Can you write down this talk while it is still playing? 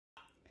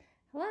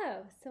Hello.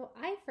 So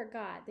I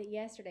forgot that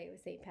yesterday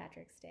was St.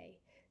 Patrick's Day.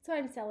 So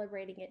I'm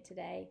celebrating it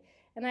today.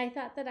 And I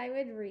thought that I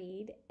would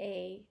read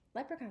a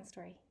leprechaun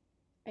story.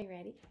 Are you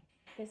ready?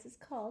 This is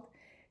called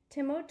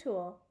Tim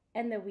O'Toole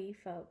and the Wee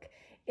Folk.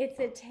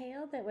 It's a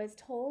tale that was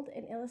told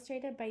and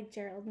illustrated by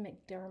Gerald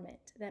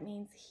McDermott. That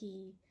means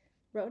he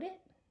wrote it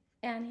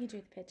and he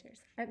drew the pictures.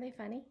 Aren't they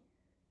funny?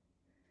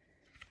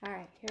 All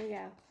right, here we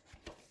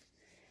go.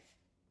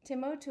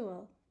 Tim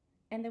O'Toole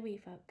and the Wee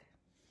Folk.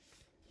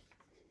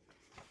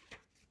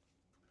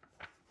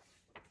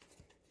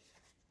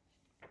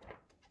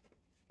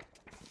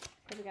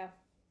 Here we go.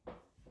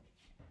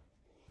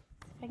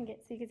 If I can get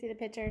so you can see the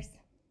pictures.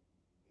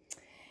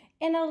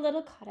 In a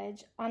little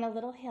cottage on a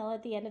little hill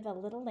at the end of a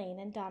little lane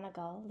in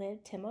Donegal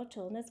lived Tim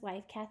O'Toole and his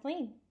wife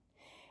Kathleen.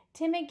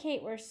 Tim and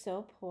Kate were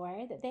so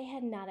poor that they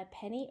had not a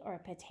penny or a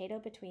potato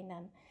between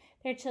them.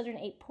 Their children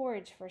ate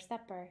porridge for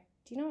supper.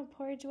 Do you know what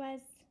porridge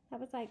was?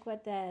 That was like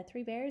what the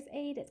three bears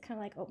ate. It's kind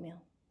of like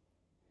oatmeal.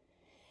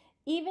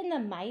 Even the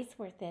mice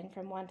were thin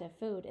from want of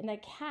food, and the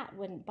cat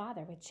wouldn't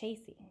bother with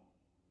chasing.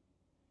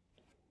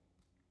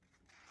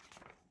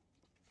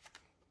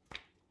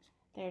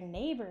 Their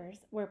neighbors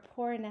were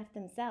poor enough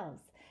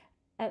themselves.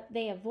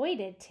 They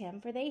avoided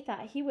Tim, for they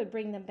thought he would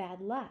bring them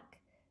bad luck.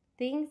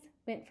 Things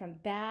went from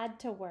bad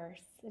to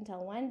worse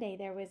until one day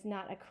there was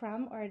not a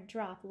crumb or a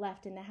drop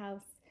left in the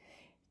house.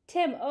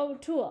 "Tim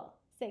O'Toole,"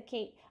 said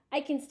Kate, "I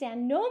can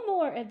stand no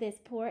more of this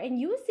poor and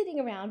you sitting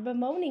around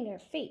bemoaning your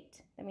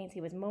fate." That means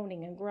he was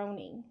moaning and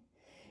groaning.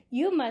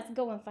 "You must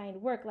go and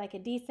find work like a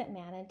decent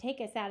man and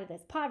take us out of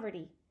this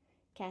poverty."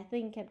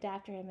 Kathleen kept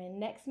after him, and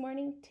next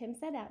morning Tim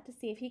set out to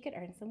see if he could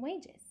earn some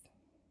wages.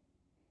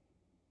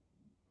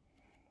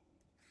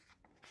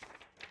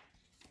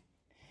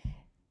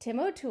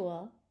 Tim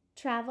O'Toole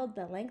traveled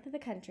the length of the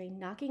country,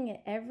 knocking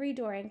at every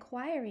door,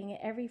 inquiring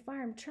at every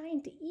farm,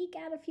 trying to eke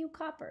out a few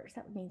coppers,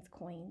 that means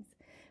coins,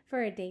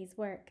 for a day's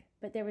work.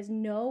 But there was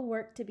no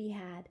work to be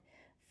had.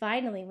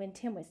 Finally, when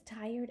Tim was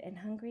tired and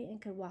hungry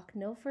and could walk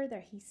no further,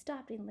 he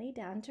stopped and lay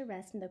down to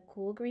rest in the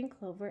cool green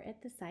clover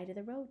at the side of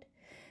the road.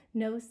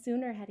 No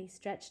sooner had he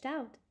stretched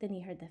out than he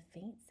heard the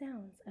faint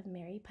sounds of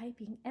merry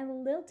piping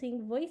and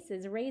lilting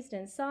voices raised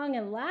in song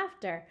and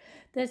laughter.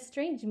 The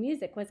strange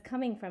music was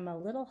coming from a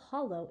little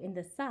hollow in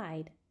the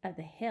side of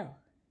the hill.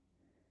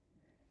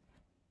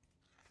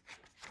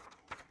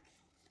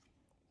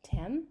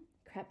 Tim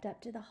crept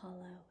up to the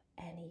hollow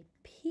and he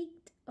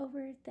peeked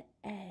over the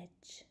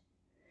edge.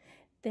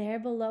 There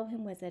below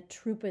him was a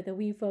troop of the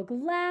wee folk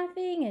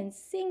laughing and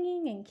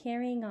singing and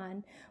carrying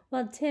on.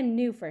 Well, Tim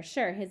knew for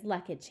sure his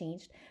luck had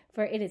changed,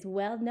 for it is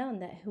well known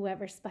that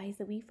whoever spies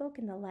the wee folk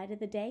in the light of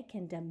the day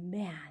can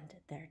demand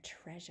their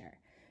treasure.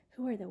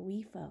 Who are the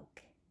wee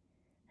folk?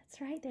 That's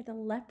right, they're the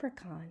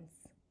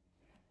leprechauns.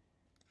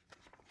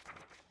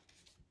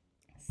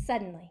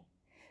 Suddenly,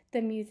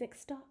 the music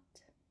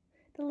stopped.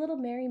 The little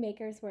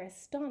merrymakers were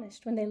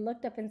astonished when they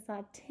looked up and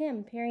saw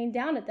Tim peering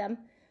down at them.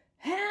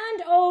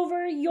 "Hand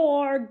over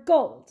your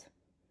gold,"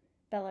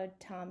 bellowed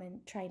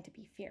Tom, trying to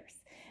be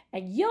fierce,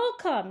 "and you'll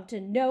come to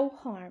no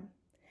harm."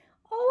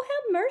 "Oh,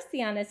 have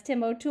mercy on us,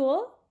 Tim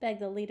O'Toole," begged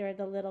the leader of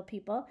the little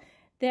people.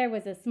 There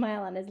was a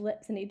smile on his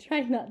lips, and he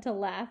tried not to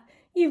laugh.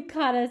 You've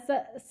caught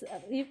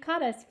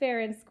us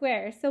fair and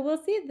square, so we'll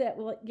see that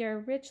you're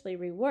richly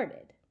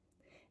rewarded."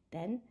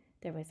 Then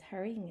there was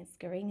hurrying and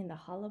scurrying in the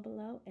hollow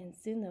below, and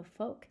soon the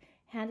folk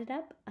handed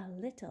up a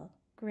little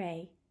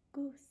gray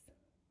goose.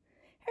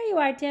 "Here you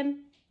are,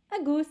 Tim,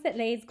 a goose that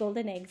lays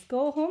golden eggs.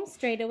 Go home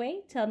straight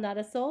away, tell not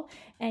a soul,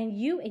 and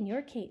you and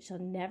your Kate shall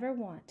never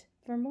want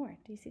for more."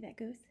 Do you see that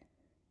goose?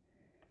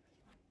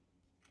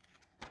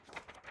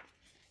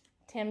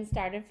 Tim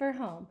started for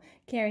home,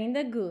 carrying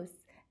the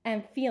goose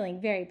and feeling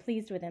very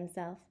pleased with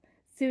himself.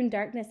 Soon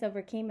darkness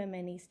overcame him,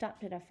 and he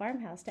stopped at a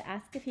farmhouse to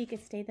ask if he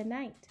could stay the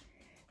night.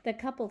 The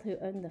couple who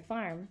owned the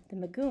farm, the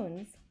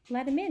Magoons,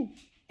 let him in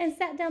and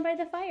sat down by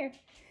the fire.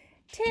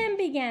 Tim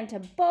began to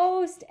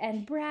boast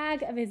and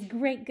brag of his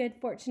great good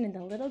fortune in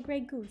the little gray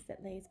goose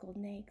that lays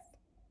golden eggs.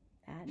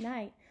 That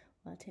night,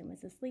 while Tim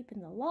was asleep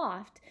in the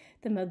loft,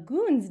 the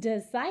Magoons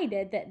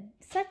decided that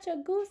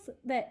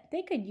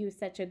they could use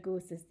such a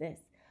goose as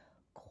this.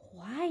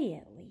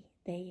 Quietly,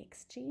 they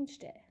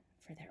exchanged it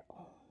for their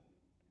own.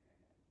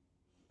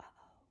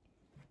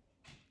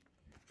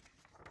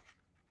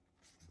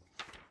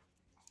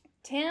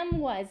 Tim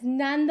was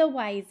none the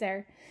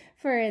wiser,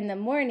 for in the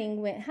morning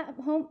went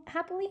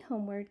happily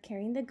homeward,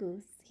 carrying the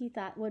goose he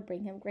thought would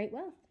bring him great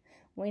wealth.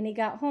 When he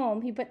got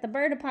home, he put the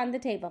bird upon the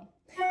table.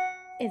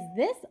 "Is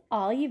this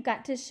all you've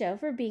got to show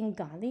for being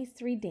gone these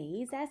 3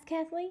 days?" asked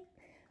Kathleen.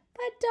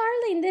 "But,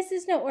 darling, this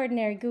is no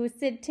ordinary goose,"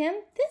 said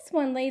Tim. "This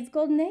one lays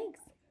golden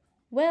eggs."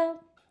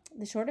 Well,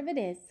 the short of it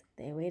is,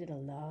 they waited a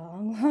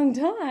long, long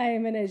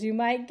time, and as you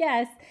might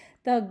guess,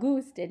 the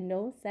goose did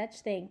no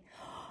such thing.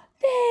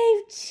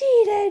 "They've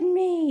cheated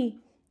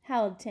me,"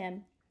 howled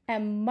Tim,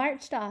 and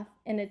marched off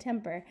in a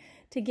temper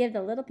to give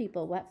the little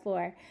people what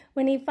for.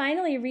 When he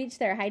finally reached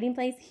their hiding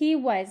place, he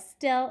was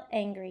still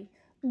angry.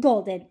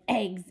 Golden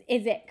eggs,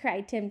 is it?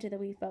 Cried Tim to the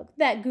wee folk.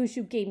 That goose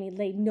you gave me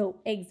laid no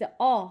eggs at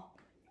all.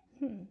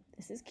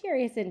 This is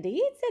curious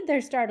indeed, said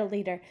their startled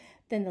leader.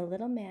 Then the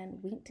little man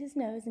winked his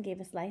nose and gave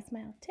a sly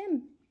smile.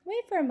 Tim,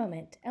 wait for a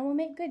moment, and we'll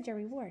make good your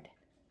reward.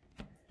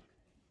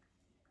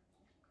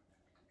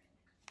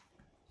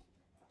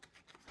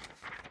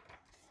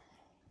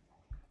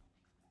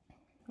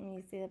 Can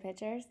you see the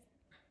pictures?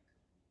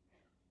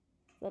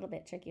 It's a little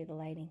bit tricky with the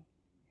lighting.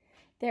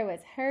 There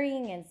was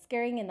hurrying and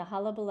scurrying in the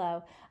hollow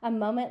below. A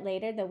moment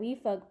later, the wee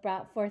folk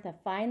brought forth a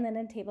fine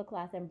linen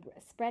tablecloth and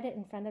spread it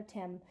in front of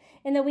Tim.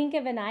 In the wink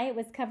of an eye, it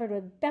was covered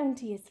with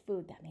bounteous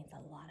food. That means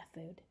a lot of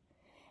food.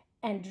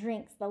 And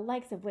drinks, the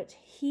likes of which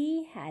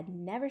he had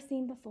never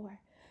seen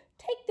before.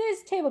 Take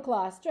this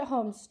tablecloth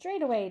home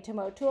straight away, Tim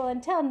O'Toole,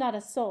 and tell not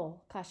a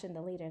soul, cautioned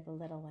the leader of the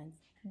little ones.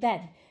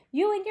 Then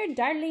you and your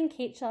darling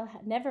Kate shall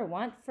never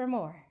want for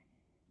more.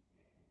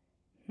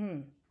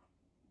 Wonder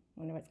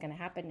what's going to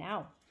happen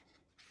now.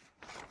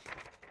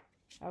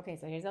 Okay,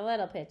 so here's a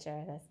little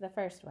picture. That's the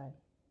first one.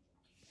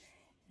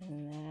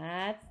 And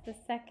that's the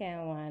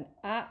second one.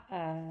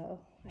 Uh-oh.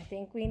 I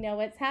think we know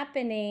what's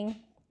happening.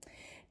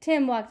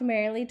 Tim walked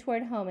merrily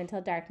toward home until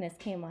darkness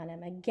came on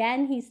him.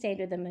 Again he stayed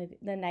with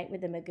the night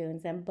with the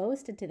Magoons and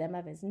boasted to them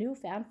of his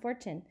newfound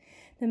fortune.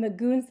 The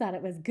Magoons thought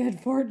it was good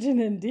fortune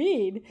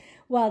indeed.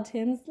 While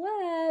Tim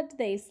slept,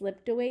 they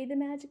slipped away the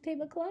magic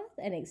tablecloth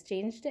and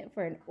exchanged it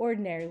for an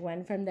ordinary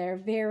one from their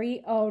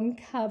very own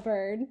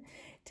cupboard.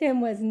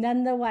 Tim was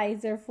none the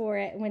wiser for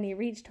it when he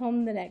reached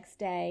home the next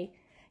day.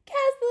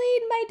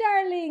 Kathleen, my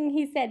darling,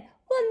 he said,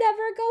 we'll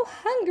never go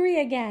hungry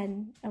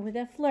again. And with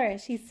a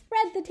flourish, he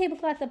spread the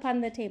tablecloth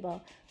upon the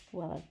table.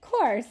 Well, of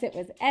course, it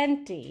was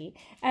empty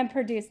and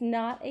produced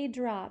not a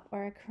drop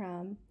or a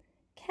crumb.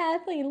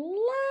 Kathleen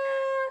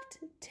laughed.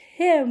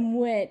 Tim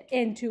went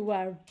into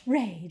a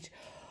rage.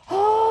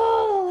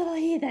 Oh, the little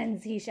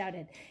heathens, he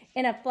shouted.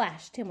 In a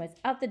flash, Tim was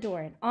out the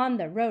door and on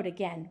the road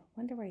again.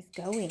 Wonder where he's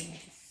going.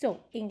 He's so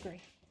angry.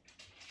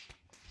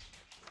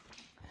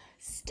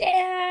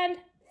 Stand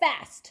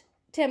fast,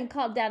 Tim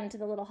called down into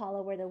the little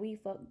hollow where the wee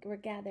folk were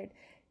gathered.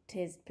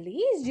 "'Tis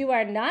pleased you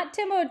are not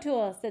Tim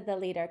O'Toole," said the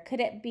leader.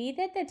 "Could it be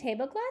that the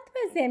tablecloth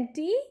was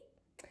empty?"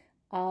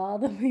 All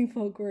the wee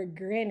folk were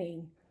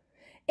grinning.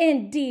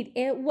 "Indeed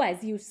it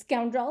was, you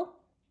scoundrel,"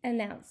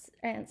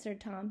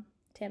 answered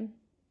Tim.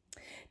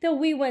 The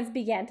wee ones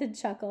began to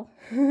chuckle.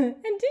 "And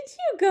did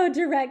you go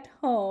direct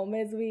home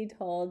as we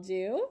told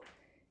you?"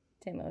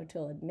 Tim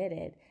O'Toole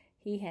admitted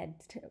he had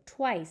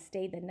twice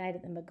stayed the night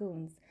at the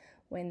Magoons.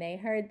 When they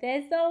heard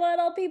this, the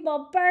little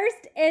people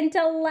burst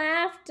into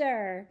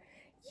laughter.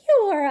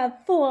 "You are a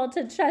fool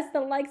to trust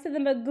the likes of the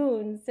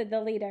Magoons," said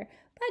the leader.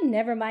 "But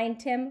never mind,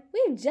 Tim.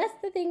 We've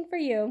just the thing for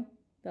you."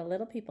 The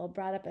little people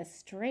brought up a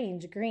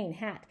strange green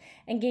hat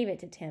and gave it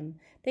to Tim.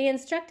 They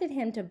instructed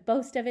him to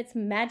boast of its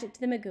magic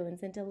to the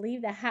Magoons and to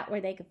leave the hat where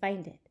they could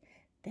find it.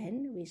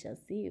 "Then we shall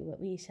see what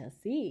we shall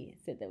see,"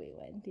 said the wee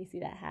one. Do you see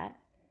that hat?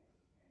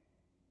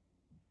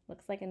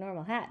 Looks like a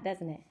normal hat,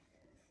 doesn't it?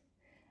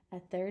 A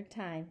third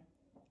time.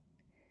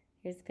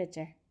 Here's the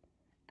picture.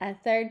 A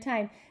third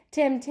time,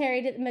 Tim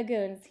tarried at the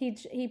Magoons.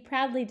 He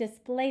proudly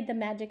displayed the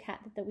magic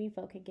hat that the wee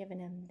folk had given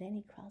him. Then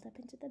he crawled up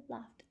into the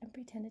loft and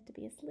pretended to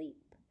be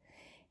asleep.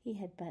 He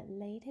had but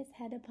laid his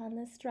head upon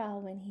the straw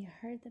when he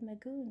heard the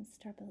Magoons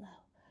stir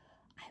below.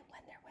 "I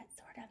wonder what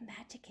sort of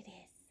magic it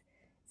is,"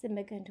 said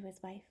Magoon to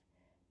his wife.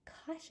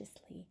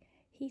 Cautiously,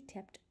 he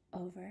tipped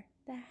over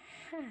the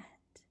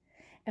hat.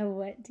 And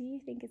what do you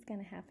think is going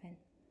to happen?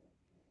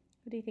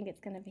 What do you think it's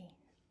going to be?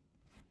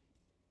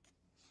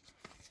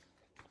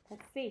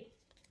 Let's see.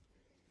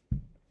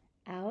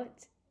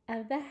 Out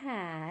of the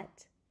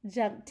hat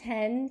jumped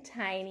 10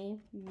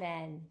 tiny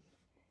men.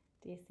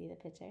 Do you see the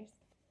pictures?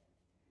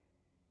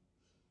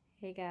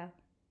 Here you go.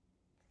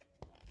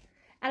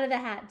 Out of the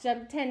hat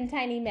jumped 10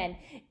 tiny men.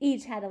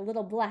 Each had a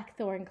little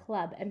blackthorn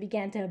club and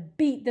began to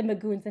beat the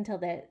Magoons until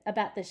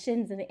about the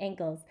shins and the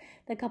ankles.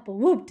 The couple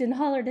whooped and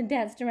hollered and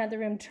danced around the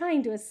room,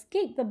 trying to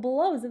escape the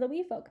blows of the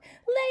wee folk.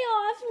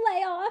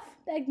 Lay off,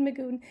 begged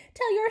Magoon.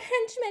 "Tell your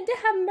henchmen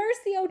to have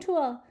mercy,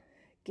 O'Toole."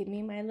 "Give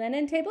me my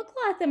linen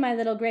tablecloth and my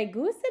little gray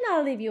goose, and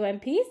I'll leave you in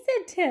peace,"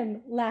 said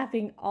Tim,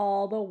 laughing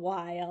all the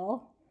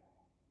while.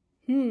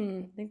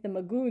 I think the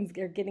Magoons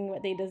are getting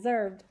what they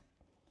deserved.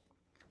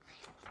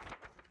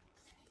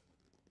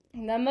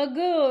 The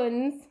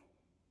Magoons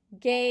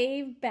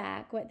gave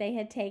back what they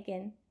had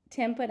taken.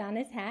 Tim put on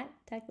his hat,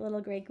 tucked the little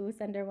gray goose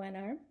under one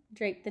arm,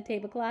 draped the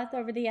tablecloth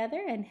over the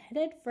other, and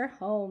headed for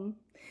home.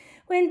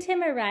 When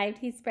Tim arrived,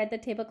 he spread the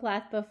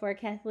tablecloth before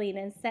Kathleen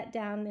and set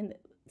down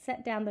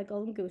the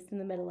golden goose in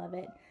the middle of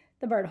it.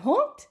 The bird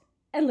honked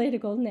and laid a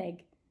golden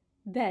egg.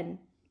 Then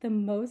the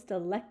most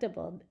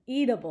delectable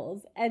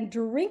eatables and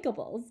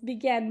drinkables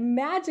began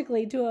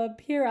magically to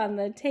appear on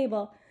the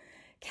table.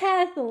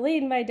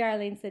 "Kathleen, my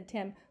darling," said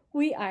Tim,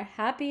 "we are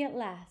happy at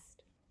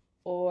last."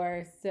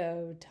 Or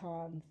so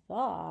Tom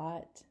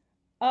thought.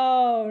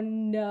 Oh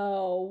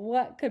no,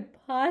 what could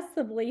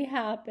possibly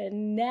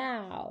happen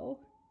now?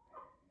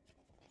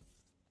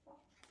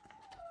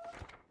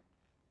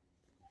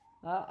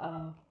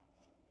 Uh-oh.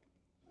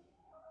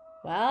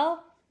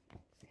 Well,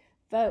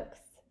 folks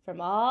from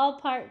all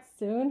parts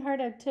soon heard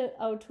of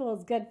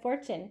O'Toole's good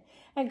fortune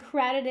and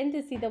crowded in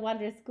to see the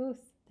wondrous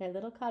goose. Their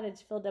little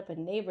cottage filled up with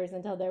neighbors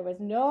until there was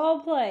no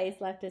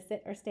place left to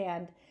sit or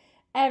stand.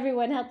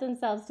 Everyone helped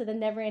themselves to the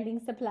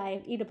never-ending supply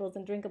of eatables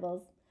and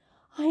drinkables.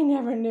 "I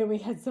never knew we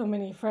had so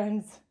many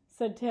friends,"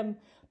 said Tim,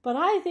 "but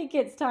I think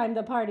it's time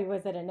the party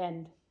was at an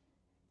end."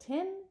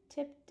 Tim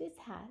tipped his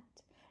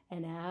hat,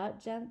 and out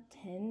jumped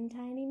 10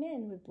 tiny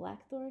men with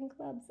blackthorn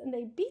clubs, and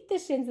they beat the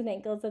shins and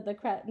ankles of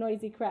the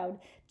noisy crowd,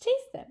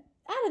 chased them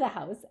out of the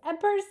house, and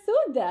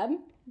pursued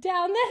them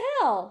down the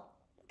hill.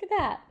 Look at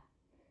that.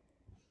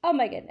 Oh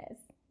my goodness.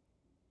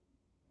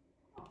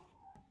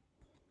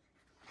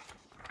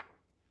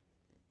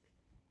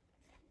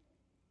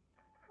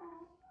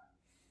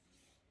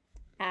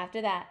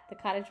 After that, the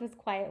cottage was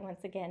quiet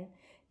once again.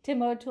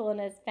 Tim O'Toole and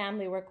his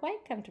family were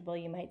quite comfortable,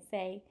 you might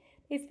say.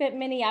 They spent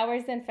many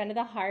hours in front of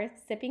the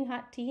hearth, sipping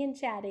hot tea and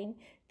chatting,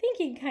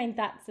 thinking kind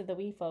thoughts of the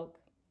wee folk.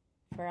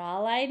 For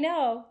all I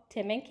know,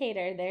 Tim and Kate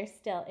are there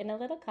still in a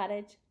little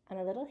cottage on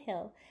a little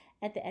hill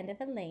at the end of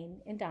a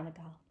lane in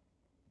Donegal.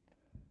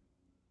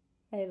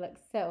 They look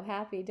so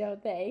happy,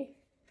 don't they?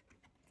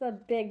 It's a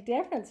big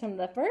difference from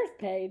the first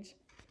page.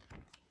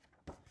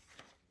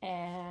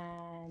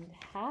 And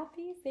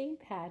happy St.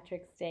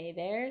 Patrick's Day.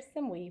 There's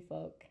some wee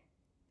folk.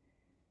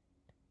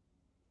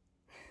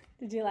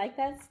 Did you like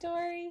that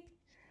story?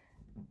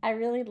 I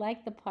really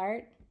liked the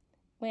part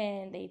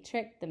when they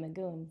tricked the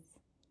Magoons.